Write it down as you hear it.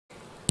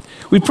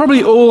We've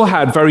probably all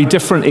had very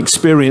different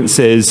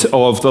experiences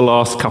of the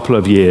last couple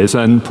of years,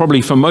 and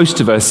probably for most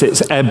of us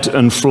it's ebbed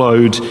and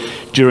flowed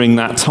during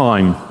that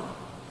time.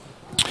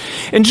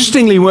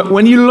 Interestingly,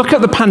 when you look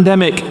at the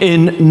pandemic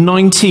in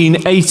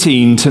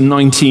 1918 to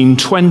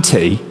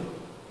 1920,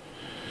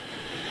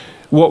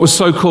 what was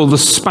so-called the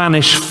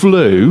Spanish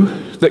flu,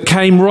 that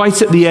came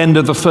right at the end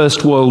of the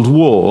First World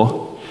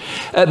War,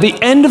 at the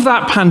end of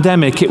that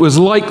pandemic, it was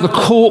like the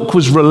cork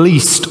was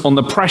released on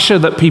the pressure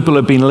that people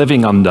had been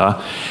living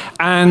under,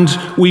 and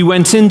we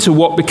went into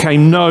what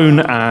became known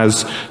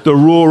as the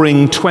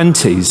Roaring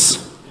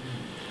Twenties,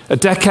 a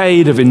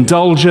decade of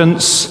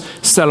indulgence,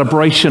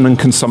 celebration, and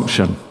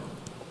consumption.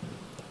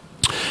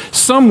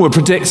 Some were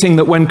predicting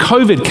that when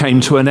COVID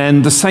came to an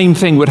end, the same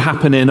thing would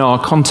happen in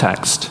our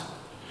context.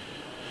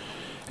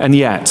 And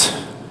yet,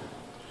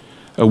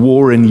 a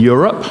war in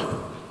Europe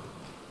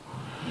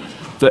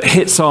that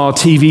hits our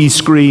TV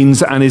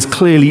screens and is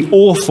clearly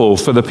awful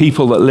for the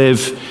people that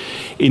live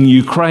in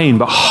Ukraine,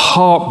 but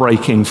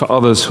heartbreaking for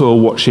others who are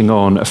watching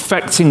on,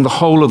 affecting the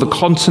whole of the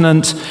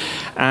continent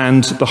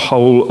and the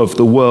whole of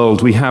the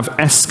world. We have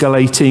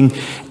escalating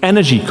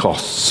energy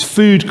costs,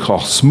 food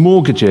costs,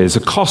 mortgages,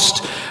 a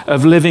cost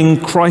of living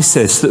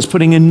crisis that's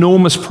putting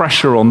enormous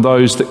pressure on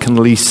those that can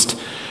least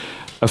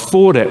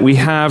afford it. We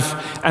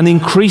have an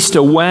increased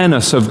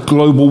awareness of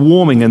global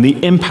warming and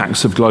the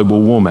impacts of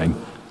global warming.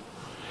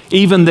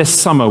 Even this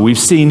summer, we've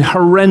seen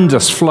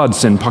horrendous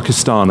floods in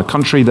Pakistan, a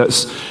country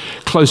that's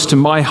close to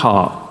my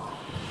heart,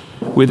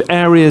 with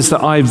areas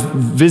that I've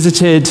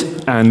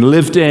visited and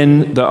lived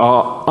in that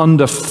are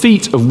under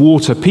feet of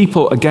water.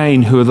 People,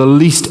 again, who are the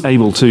least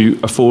able to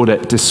afford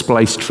it,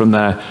 displaced from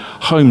their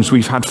homes.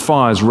 We've had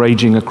fires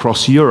raging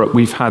across Europe.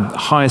 We've had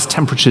highest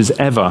temperatures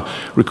ever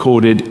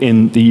recorded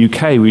in the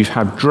UK. We've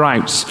had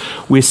droughts.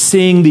 We're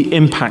seeing the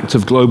impact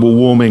of global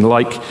warming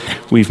like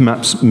we've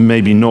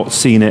maybe not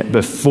seen it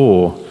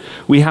before.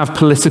 We have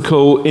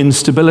political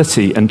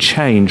instability and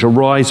change, a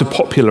rise of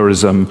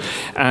popularism,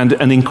 and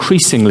an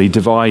increasingly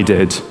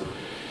divided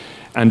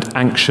and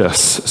anxious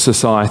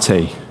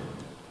society.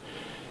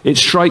 It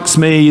strikes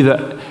me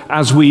that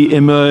as we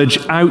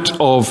emerge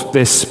out of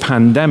this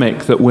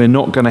pandemic, that we're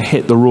not going to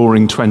hit the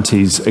Roaring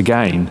Twenties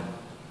again.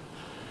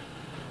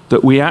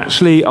 That we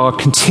actually are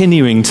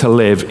continuing to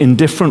live in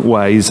different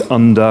ways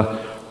under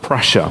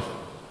pressure.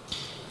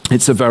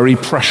 It's a very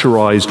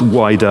pressurized,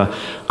 wider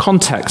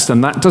context,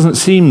 and that doesn't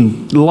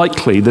seem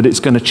likely that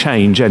it's going to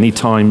change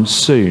anytime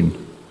soon,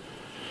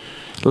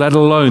 let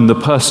alone the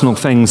personal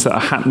things that are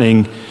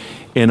happening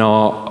in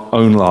our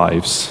own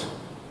lives.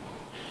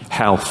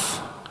 Health,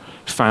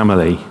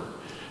 family,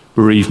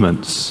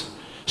 bereavements,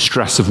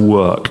 stress of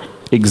work,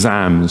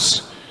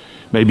 exams.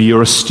 Maybe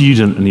you're a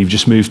student and you've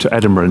just moved to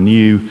Edinburgh, a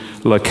new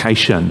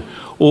location.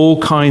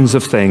 All kinds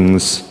of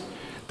things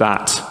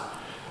that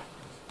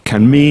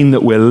can mean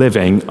that we're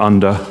living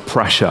under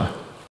pressure.